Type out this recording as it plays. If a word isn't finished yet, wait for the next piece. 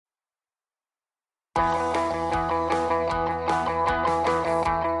Hi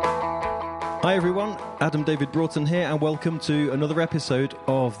everyone, Adam David Broughton here, and welcome to another episode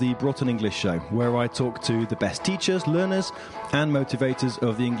of the Broughton English Show, where I talk to the best teachers, learners and motivators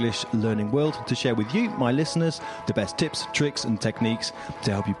of the English learning world to share with you, my listeners, the best tips, tricks and techniques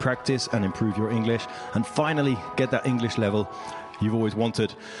to help you practice and improve your English and finally get that English level you've always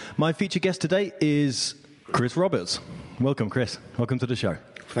wanted. My featured guest today is Chris Roberts. Welcome, Chris. Welcome to the show.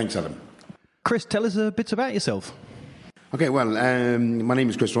 Thanks, Adam. Chris, tell us a bit about yourself. Okay, well, my name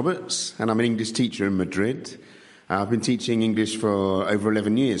is Chris Roberts, and I'm an English teacher in Madrid. I've been teaching English for over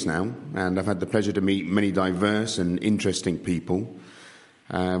 11 years now, and I've had the pleasure to meet many diverse and interesting people.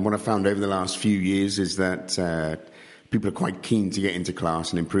 What I've found over the last few years is that people are quite keen to get into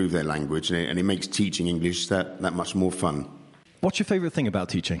class and improve their language, and it makes teaching English that much more fun. What's your favourite thing about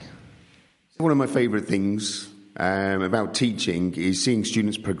teaching? One of my favourite things about teaching is seeing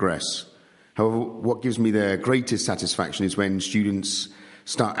students progress. However, what gives me the greatest satisfaction is when students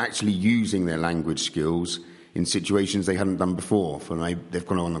start actually using their language skills in situations they hadn't done before. They've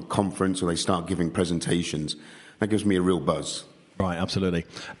gone on a conference or they start giving presentations. That gives me a real buzz. Right, absolutely.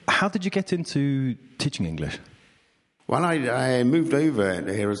 How did you get into teaching English? Well, I moved over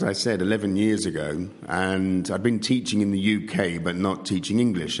here, as I said, 11 years ago, and I'd been teaching in the UK but not teaching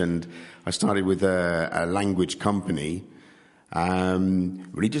English, and I started with a language company.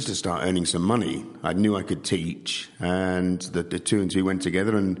 Really just to start earning some money. I knew I could teach, and the two and two went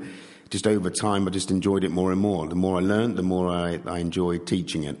together, and just over time I just enjoyed it more and more. The more I learned, the more I enjoyed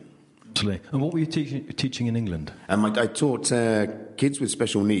teaching it. Absolutely. And what were you teaching in England? I taught kids with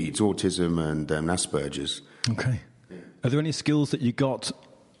special needs, autism and Asperger's. Okay. Are there any skills that you got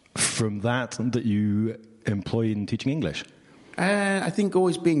from that you employ in teaching English? I think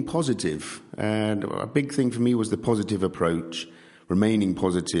always being positive. And a big thing for me was the positive approach, remaining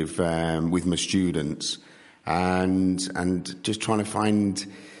positive with my students, and just trying to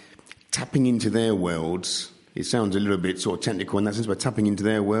tapping into their worlds. It sounds a little bit sort of technical in that sense, but tapping into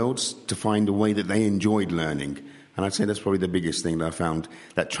their worlds to find a way that they enjoyed learning. And I'd say that's probably the biggest thing that I found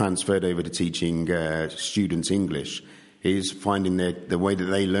that transferred over to teaching students English, is finding the way that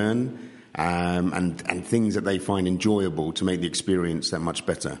they learn. And things that they find enjoyable to make the experience that much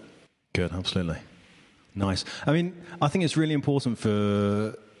better. Good, absolutely. Nice. I mean, I think it's really important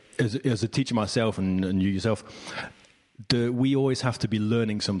for, as a teacher myself and you yourself, we always have to be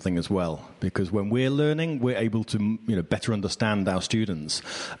learning something as well, because when we're learning, we're able to better understand our students.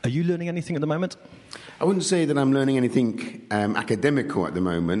 Are you learning anything at the moment? I wouldn't say that I'm learning anything academical at the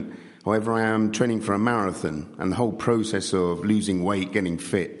moment. However, I am training for a marathon, and the whole process of losing weight, getting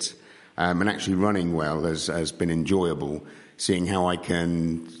fit, and actually running well has been enjoyable, seeing how I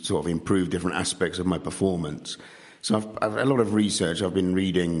can sort of improve different aspects of my performance. So I've a lot of research. I've been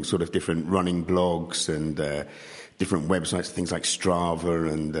reading sort of different running blogs and different websites, things like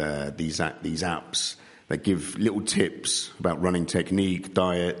Strava and these apps that give little tips about running technique,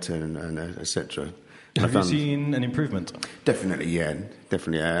 diet, and etc. Have you seen an improvement? Definitely, yeah.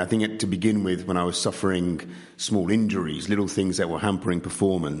 Definitely. I think to begin with, when I was suffering small injuries, little things that were hampering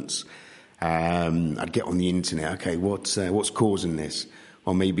performance, I'd get on the internet. Okay, what's causing this?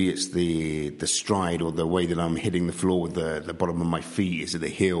 Or maybe it's the stride or the way that I'm hitting the floor with the bottom of my feet. Is it the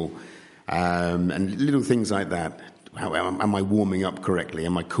heel? And little things like that. How am I warming up correctly?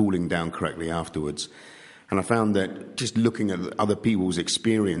 Am I cooling down correctly afterwards? And I found that just looking at other people's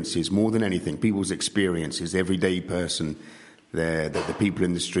experiences, more than anything, people's experiences, everyday person, the people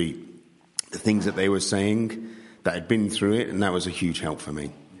in the street, the things that they were saying, that had been through it, and that was a huge help for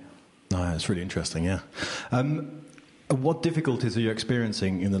me. Oh, that's really interesting, yeah. What difficulties are you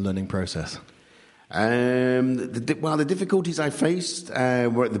experiencing in the learning process? The difficulties I faced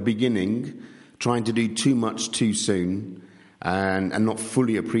were at the beginning, trying to do too much too soon and not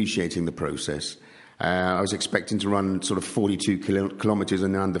fully appreciating the process. I was expecting to run sort of 42 kilometres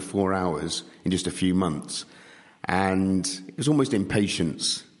in under 4 hours in just a few months. And it was almost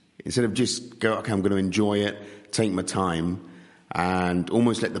impatience. Instead of just go, okay, I'm going to enjoy it, take my time, and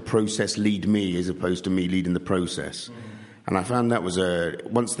almost let the process lead me as opposed to me leading the process. Mm. And I found that was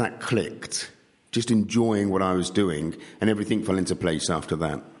once that clicked, just enjoying what I was doing, and everything fell into place after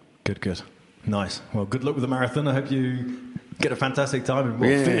that. Good. Nice. Well, good luck with the marathon. I hope you get a fantastic time and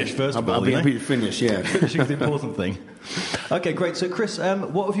finish first of all. I'll be happy to finish, yeah. Finishing is the important thing. Okay, great. So, Chris,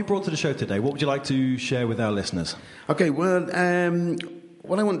 what have you brought to the show today? What would you like to share with our listeners? Okay, well,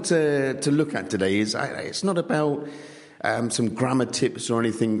 what I want to look at today is it's not about some grammar tips or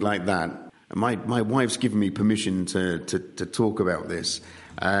anything like that. My wife's given me permission to talk about this.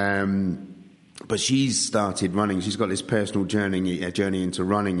 But But she's started running. She's got this personal journey into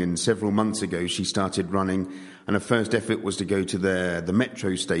running, and several months ago she started running, and her first effort was to go to the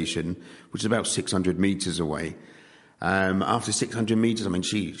metro station, which is about 600 metres away. After 600 metres, I mean,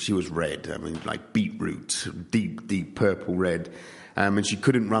 she was red. I mean, like beetroot, deep purple red. And she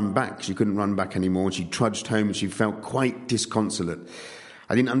couldn't run back. She couldn't run back anymore. She trudged home and she felt quite disconsolate.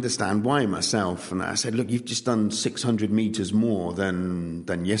 I didn't understand why myself. And I said, look, you've just done 600 metres more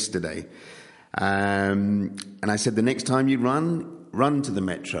than yesterday. And I said, the next time you run to the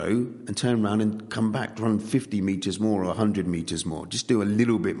metro and turn around and come back, run 50 metres more or 100 metres more. Just do a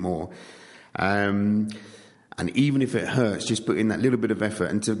little bit more. And even if it hurts, just put in that little bit of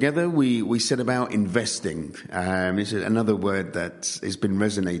effort. And together we set about investing. This is another word that has been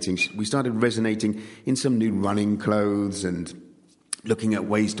resonating. We started resonating in some new running clothes and looking at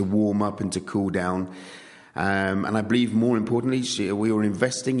ways to warm up and to cool down. And I believe more importantly, we were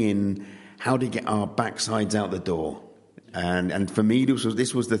investing in how to get our backsides out the door. And for me,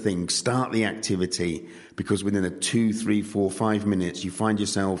 this was the thing. Start the activity, because within 2, 3, 4, 5 minutes, you find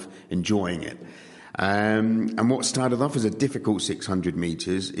yourself enjoying it. And what started off as a difficult 600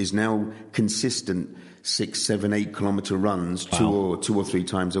 metres is now consistent 6, 7, 8 kilometre runs. Wow. two or three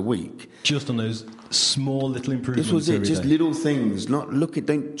times a week. Just on those small little improvements. This was it, just little things.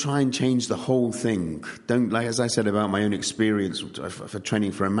 Don't try and change the whole thing. Don't, like as I said about my own experience for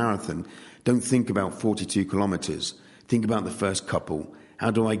training for a marathon, don't think about 42 kilometres. Think about the first couple.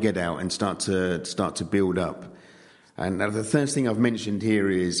 How do I get out and start to build up? And the first thing I've mentioned here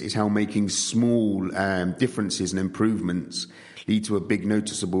is how making small differences and improvements lead to a big,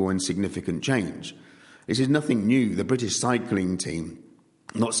 noticeable and significant change. This is nothing new. The British cycling team,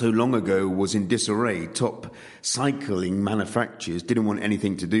 not so long ago, was in disarray. Top cycling manufacturers didn't want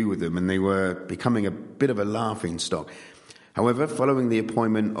anything to do with them, and they were becoming a bit of a laughing stock. However, following the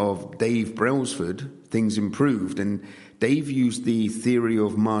appointment of Dave Brailsford, things improved, and Dave used the theory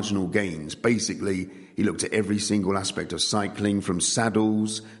of marginal gains. Basically, he looked at every single aspect of cycling, from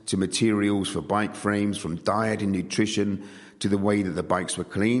saddles to materials for bike frames, from diet and nutrition to the way that the bikes were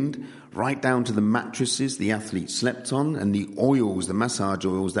cleaned, right down to the mattresses the athletes slept on and the oils, the massage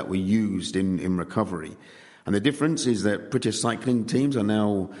oils that were used in recovery. And the difference is that British cycling teams are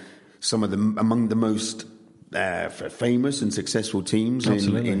now among the most famous and successful teams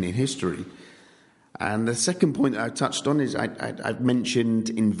in history. And the second point that I touched on is I've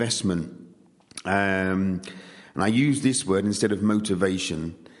mentioned investment. And I use this word instead of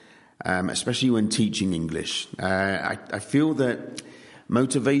motivation, especially when teaching English. I feel that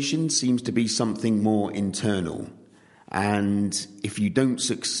motivation seems to be something more internal. And if you don't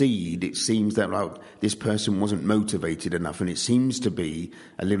succeed, it seems that this person wasn't motivated enough, and it seems to be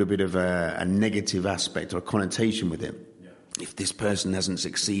a little bit of a negative aspect or a connotation with it. Yeah. If this person hasn't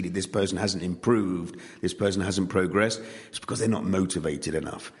succeeded, this person hasn't improved, this person hasn't progressed, it's because they're not motivated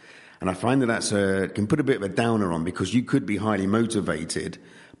enough. And I find that can put a bit of a downer on, because you could be highly motivated,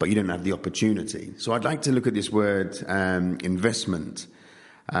 but you don't have the opportunity. So I'd like to look at this word, investment.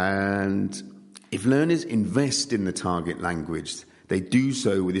 And if learners invest in the target language, they do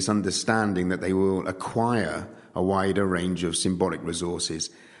so with this understanding that they will acquire a wider range of symbolic resources,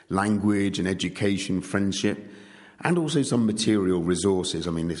 language and education, friendship, and also some material resources.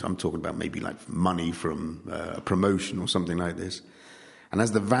 I mean, I'm talking about maybe like money from a promotion or something like this. And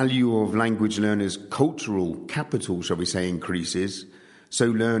as the value of language learners' cultural capital, shall we say, increases, so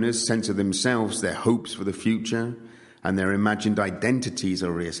learners center themselves, their hopes for the future, and their imagined identities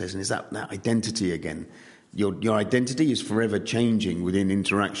are reassessed. And is that identity again? Your identity is forever changing within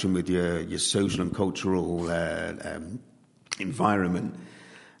interaction with your social and cultural environment.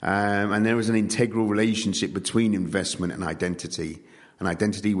 And there is an integral relationship between investment and an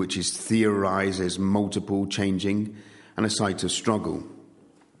identity which is theorized as multiple, changing, and a site of struggle.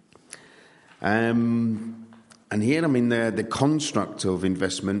 And here, I mean, the construct of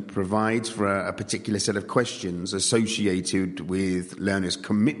investment provides for a particular set of questions associated with learners'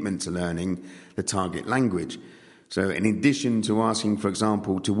 commitment to learning the target language. So in addition to asking, for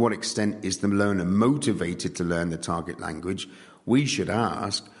example, to what extent is the learner motivated to learn the target language, we should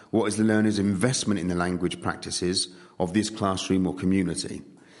ask, what is the learner's investment in the language practices of this classroom or community?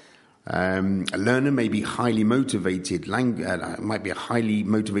 A learner may be highly motivated, might be a highly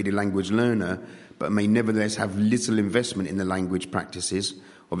motivated language learner, but may nevertheless have little investment in the language practices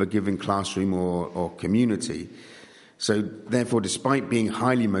of a given classroom or community. So, therefore, despite being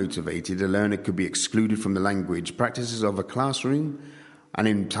highly motivated, a learner could be excluded from the language practices of a classroom, and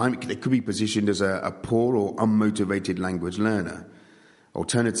in time they could be positioned as a poor or unmotivated language learner.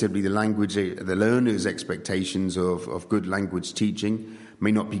 Alternatively, the learner's expectations of good language teaching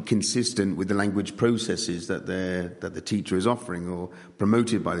may not be consistent with the language processes that the teacher is offering or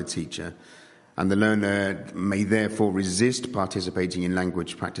promoted by the teacher. And the learner may therefore resist participating in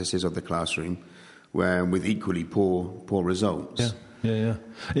language practices of the classroom with equally poor results. Yeah.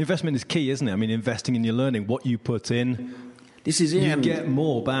 Investment is key, isn't it? I mean, investing in your learning, what you put in, this is it. You get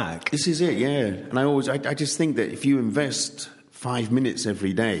more back. This is it, yeah. And I just think that if you invest 5 minutes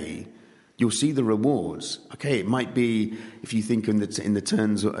every day, you'll see the rewards. Okay, it might be, if you think in the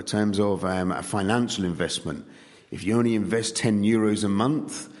terms of a financial investment, if you only invest €10 a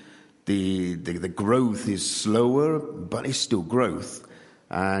month, the growth is slower, but it's still growth.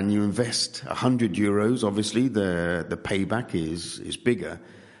 And you invest €100, obviously the payback is bigger.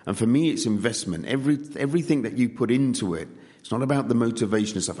 And for me, it's investment. Everything that you put into it, it's not about the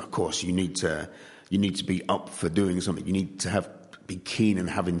motivation and stuff. Of course, you need to be up for doing something. You need to be keen and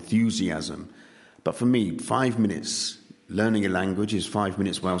have enthusiasm. But for me, 5 minutes learning a language is 5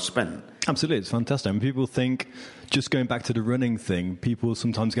 minutes well spent. Absolutely, it's fantastic. And people think, just going back to the running thing, people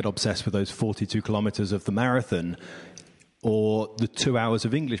sometimes get obsessed with those 42 kilometres of the marathon or the 2 hours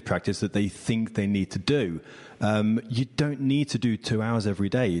of English practice that they think they need to do. You don't need to do 2 hours every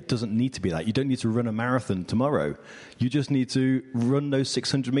day. It doesn't need to be that. You don't need to run a marathon tomorrow. You just need to run those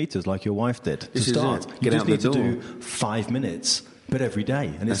 600 metres like your wife did to start. You just need to do 5 minutes, but every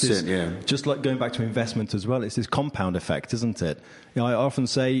day. And it's just like going back to investment as well. It's this compound effect, isn't it? You know, I often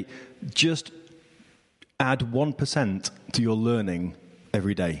say, just add 1% to your learning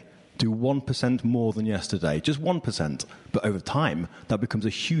every day. Do 1% more than yesterday, just 1%. But over time, that becomes a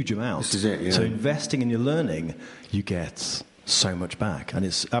huge amount. This is it, yeah. So investing in your learning, you get so much back. And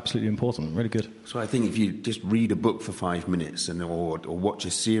it's absolutely important, really good. So I think if you just read a book for 5 minutes or watch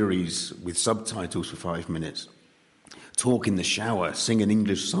a series with subtitles for 5 minutes, talk in the shower, sing an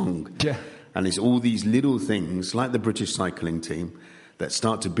English song. Yeah. And it's all these little things, like the British cycling team, that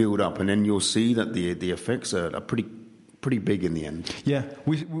start to build up. And then you'll see that the effects are pretty big in the end. Yeah,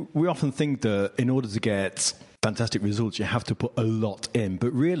 we often think that in order to get fantastic results, you have to put a lot in.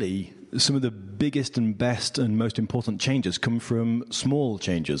 But really, some of the biggest and best and most important changes come from small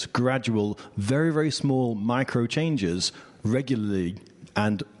changes, gradual, very, very small micro changes regularly,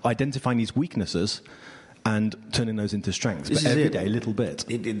 and identifying these weaknesses and turning those into strengths. But every day, a little bit.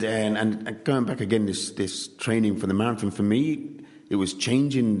 And going back again, this training for the marathon, for me, it was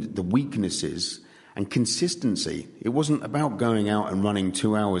changing the weaknesses and consistency. It wasn't about going out and running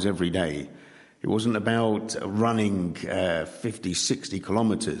 2 hours every day. It wasn't about running 50, 60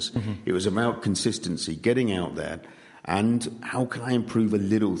 kilometers. Mm-hmm. It was about consistency, getting out there, and how can I improve a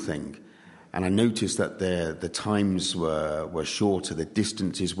little thing? And I noticed that the times were shorter, the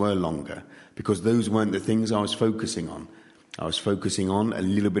distances were longer, because those weren't the things I was focusing on. I was focusing on a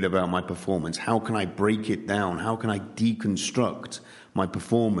little bit about my performance. How can I break it down? How can I deconstruct my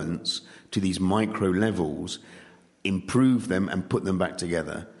performance to these micro levels, improve them and put them back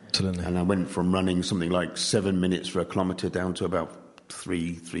together? Absolutely. And I went from running something like 7 minutes for a kilometre down to about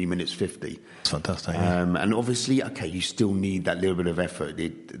 3 minutes 50. It's fantastic. Yeah. And obviously, okay, you still need that little bit of effort.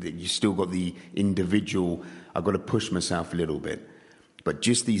 You still got the individual, I've got to push myself a little bit. But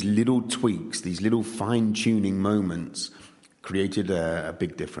just these little tweaks, these little fine-tuning moments created a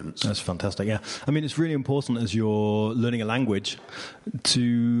big difference. That's fantastic, yeah. I mean, it's really important as you're learning a language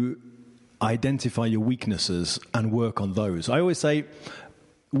to identify your weaknesses and work on those. I always say,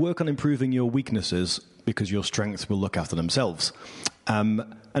 work on improving your weaknesses because your strengths will look after themselves. And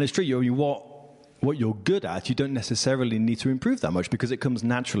it's true, what you're good at, you don't necessarily need to improve that much because it comes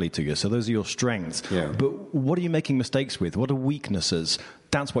naturally to you. So those are your strengths. Yeah. But what are you making mistakes with? What are weaknesses?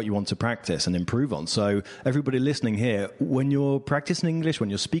 That's what you want to practice and improve on. So everybody listening here, when you're practicing English, when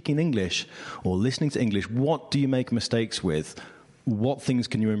you're speaking English or listening to English, what do you make mistakes with? What things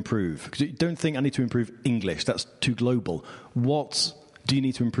can you improve? Because you don't think I need to improve English. That's too global. What do you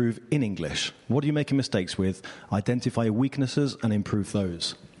need to improve in English? What are you making mistakes with? Identify your weaknesses and improve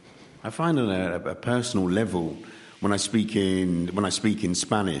those. I find on a personal level when I speak in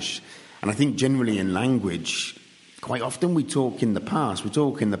Spanish, and I think generally in language, quite often we talk in the past. We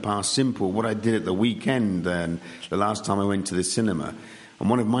talk in the past simple. What I did at the weekend and the last time I went to the cinema. And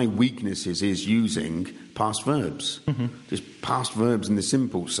one of my weaknesses is using past verbs, just past verbs in the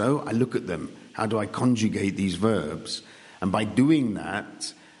simple. So I look at them. How do I conjugate these verbs? And by doing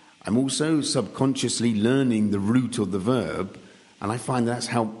that, I'm also subconsciously learning the root of the verb. And I find that's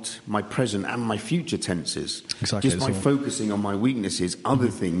helped my present and my future tenses. Exactly. Just by focusing on my weaknesses, other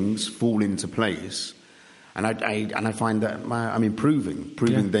things fall into place. And I find that I'm improving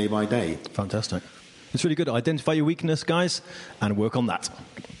day by day. Fantastic. It's really good. Identify your weakness, guys, and work on that.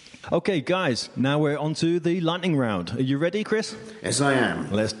 Okay, guys, now we're on to the lightning round. Are you ready, Chris? Yes, I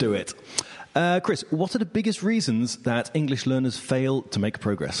am. Let's do it. Chris, what are the biggest reasons that English learners fail to make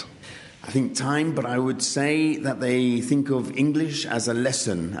progress? I think time, but I would say that they think of English as a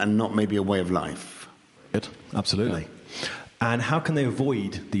lesson and not maybe a way of life. Good, absolutely. And how can they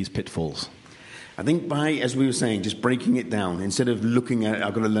avoid these pitfalls? I think by, as we were saying, just breaking it down. Instead of looking at,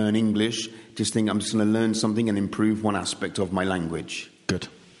 I've got to learn English, just think I'm just going to learn something and improve one aspect of my language. Good.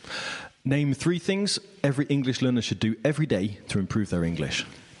 Name 3 things every English learner should do every day to improve their English.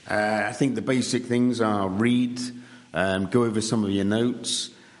 I think the basic things are read, go over some of your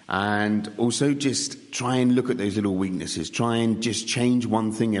notes, and also just try and look at those little weaknesses. Try and just change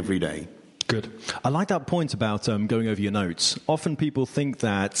one thing every day. Good. I like that point about going over your notes. Often people think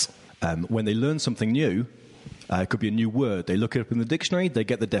that when they learn something new, it could be a new word, they look it up in the dictionary, they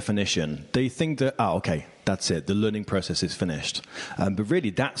get the definition. They think that, okay, that's it, the learning process is finished. But really,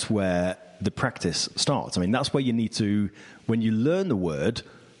 that's where the practice starts. I mean, that's where you need to, when you learn the word,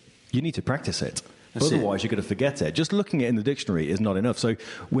 you need to practice it. Otherwise, you're going to forget it. Just looking at it in the dictionary is not enough. So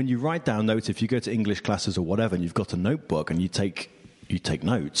when you write down notes, if you go to English classes or whatever, and you've got a notebook and you take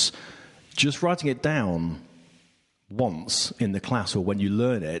notes, just writing it down once in the class or when you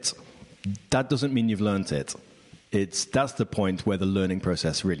learn it, that doesn't mean you've learned it. That's the point where the learning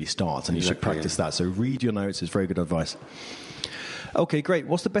process really starts, and you should practice that. So read your notes. It's very good advice. Okay, great.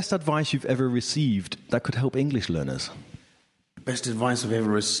 What's the best advice you've ever received that could help English learners? Best advice I've ever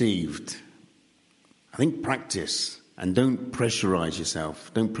received? I think practice, and don't pressurize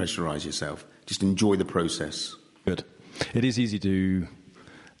yourself. Don't pressurize yourself. Just enjoy the process. Good. It is easy to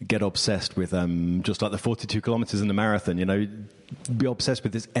get obsessed with just like the 42 kilometers in the marathon, be obsessed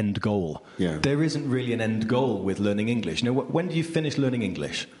with this end goal. Yeah. There isn't really an end goal with learning English. When do you finish learning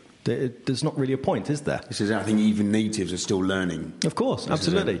English? There's not really a point, is there? I think even natives are still learning. Of course,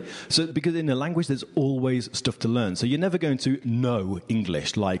 absolutely. So because in a language there's always stuff to learn. So you're never going to know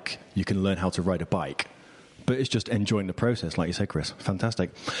English like you can learn how to ride a bike. But it's just enjoying the process, like you said, Chris.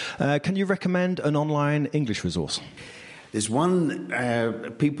 Fantastic. Can you recommend an online English resource? There's one, I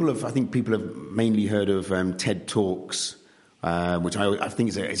think people have mainly heard of TED Talks, which I think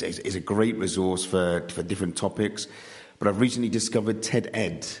is a great resource for different topics. But I've recently discovered TED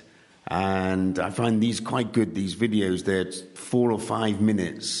Ed, and I find these quite good, these videos. They're 4 or 5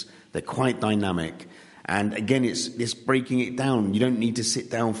 minutes. They're quite dynamic. And again, it's breaking it down. You don't need to sit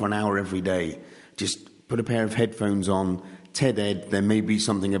down for an hour every day. Just put a pair of headphones on, TED Ed. There may be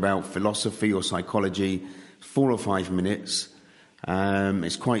something about philosophy or psychology. 4 or 5 minutes.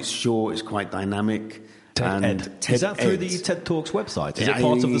 It's quite short, it's quite dynamic. TED Ed. Is that through the TED Talks website? Is it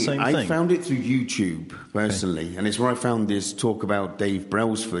part of the same thing? I found it through YouTube, personally. Okay. And it's where I found this talk about Dave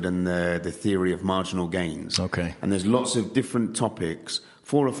Brailsford and the theory of marginal gains. Okay. And there's lots of different topics.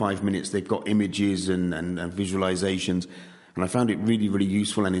 4 or 5 minutes, they've got images and visualizations. And I found it really, really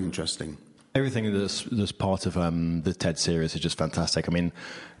useful and interesting. Everything that's part of the TED series is just fantastic. I mean,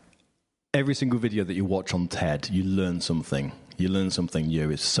 every single video that you watch on TED, you learn something. You learn something new.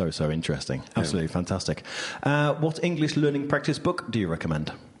 It's so interesting. Absolutely fantastic. What English learning practice book do you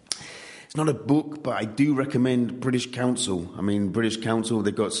recommend? It's not a book, but I do recommend British Council. I mean, British Council,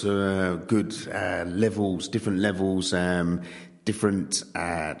 they've got good levels, different levels, different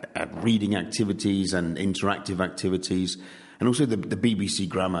reading activities and interactive activities. And also the BBC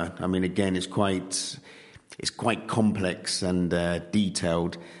Grammar. I mean, again, it's quite complex and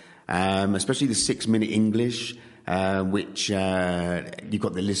detailed. Especially the 6-minute English, which you've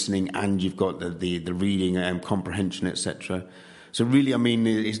got the listening and you've got the reading and comprehension, etc. So really, I mean,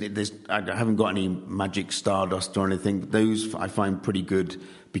 I haven't got any magic stardust or anything. But those I find pretty good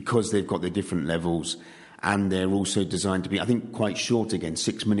because they've got the different levels and they're also designed to be, I think, quite short again.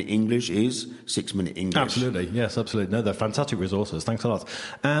 6-minute English is 6-minute English. Absolutely, yes, absolutely. No, they're fantastic resources. Thanks a lot.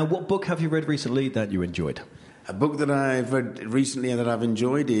 What book have you read recently that you enjoyed? A book that I've read recently that I've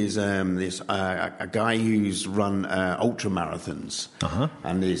enjoyed is a guy who's run ultra marathons. Uh-huh.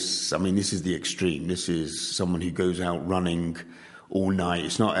 And this is the extreme. This is someone who goes out running all night.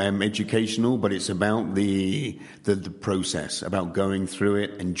 It's not educational, but it's about the process, about going through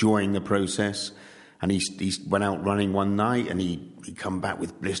it, enjoying the process. And he went out running one night and he come back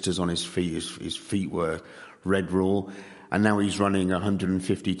with blisters on his feet. His feet were red raw. And now he's running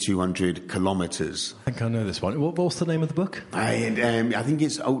 150, 200 kilometres. I think I know this one. What's the name of the book? I think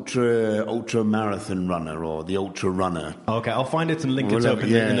it's Ultra Marathon Runner or The Ultra Runner. Okay, I'll find it and link it up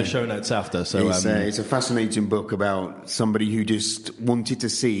in the show notes after. So it's a fascinating book about somebody who just wanted to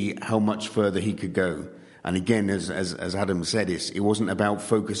see how much further he could go. And again, as Adam said, it wasn't about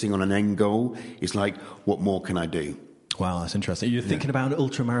focusing on an end goal. It's like, what more can I do? Wow, that's interesting. You're thinking about an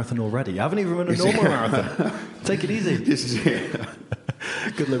ultra marathon already. I haven't even run a normal marathon. Take it easy. This is it.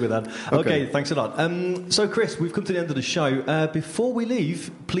 Good luck with that. Okay, thanks a lot. So, Chris, we've come to the end of the show. Before we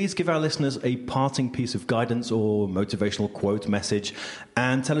leave, please give our listeners a parting piece of guidance or motivational quote message,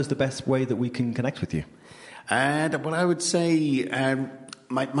 and tell us the best way that we can connect with you. Well, I would say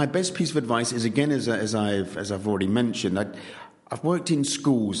my best piece of advice is, again, as I've already mentioned, I've worked in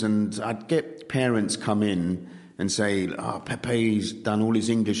schools, and I'd get parents come in and say, Pepe's done all his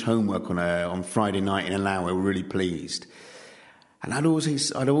English homework on Friday night in an hour. We're really pleased. And I'd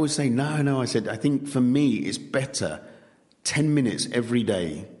always say, no. I said, I think for me, it's better 10 minutes every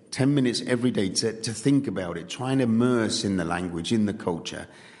day to think about it, try and immerse in the language, in the culture.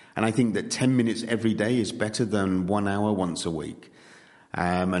 And I think that 10 minutes every day is better than 1 hour once a week.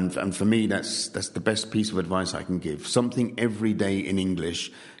 And for me, that's the best piece of advice I can give. Something every day in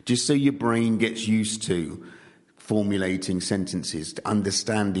English, just so your brain gets used to formulating sentences,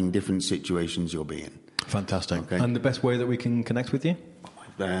 understanding different situations you'll be in. Fantastic. Okay. And the best way that we can connect with you?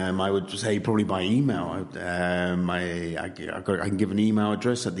 I would say probably by email. I can give an email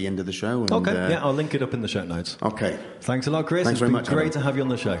address at the end of the show. And, I'll link it up in the show notes. Okay. Thanks a lot, Chris. Thanks very much. It's been great to have you on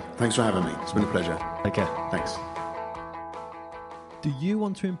the show. Thanks for having me. It's been a pleasure. Take care. Thanks. Do you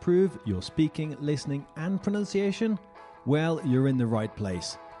want to improve your speaking, listening, and pronunciation? Well, you're in the right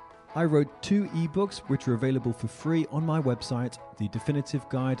place. I wrote 2 ebooks which are available for free on my website, The Definitive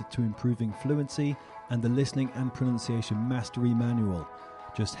Guide to Improving Fluency and the Listening and Pronunciation Mastery Manual.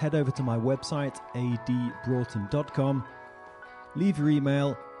 Just head over to my website, adbroughton.com, leave your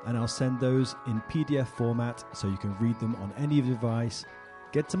email, and I'll send those in PDF format so you can read them on any device.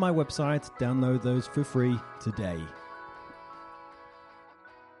 Get to my website, download those for free today.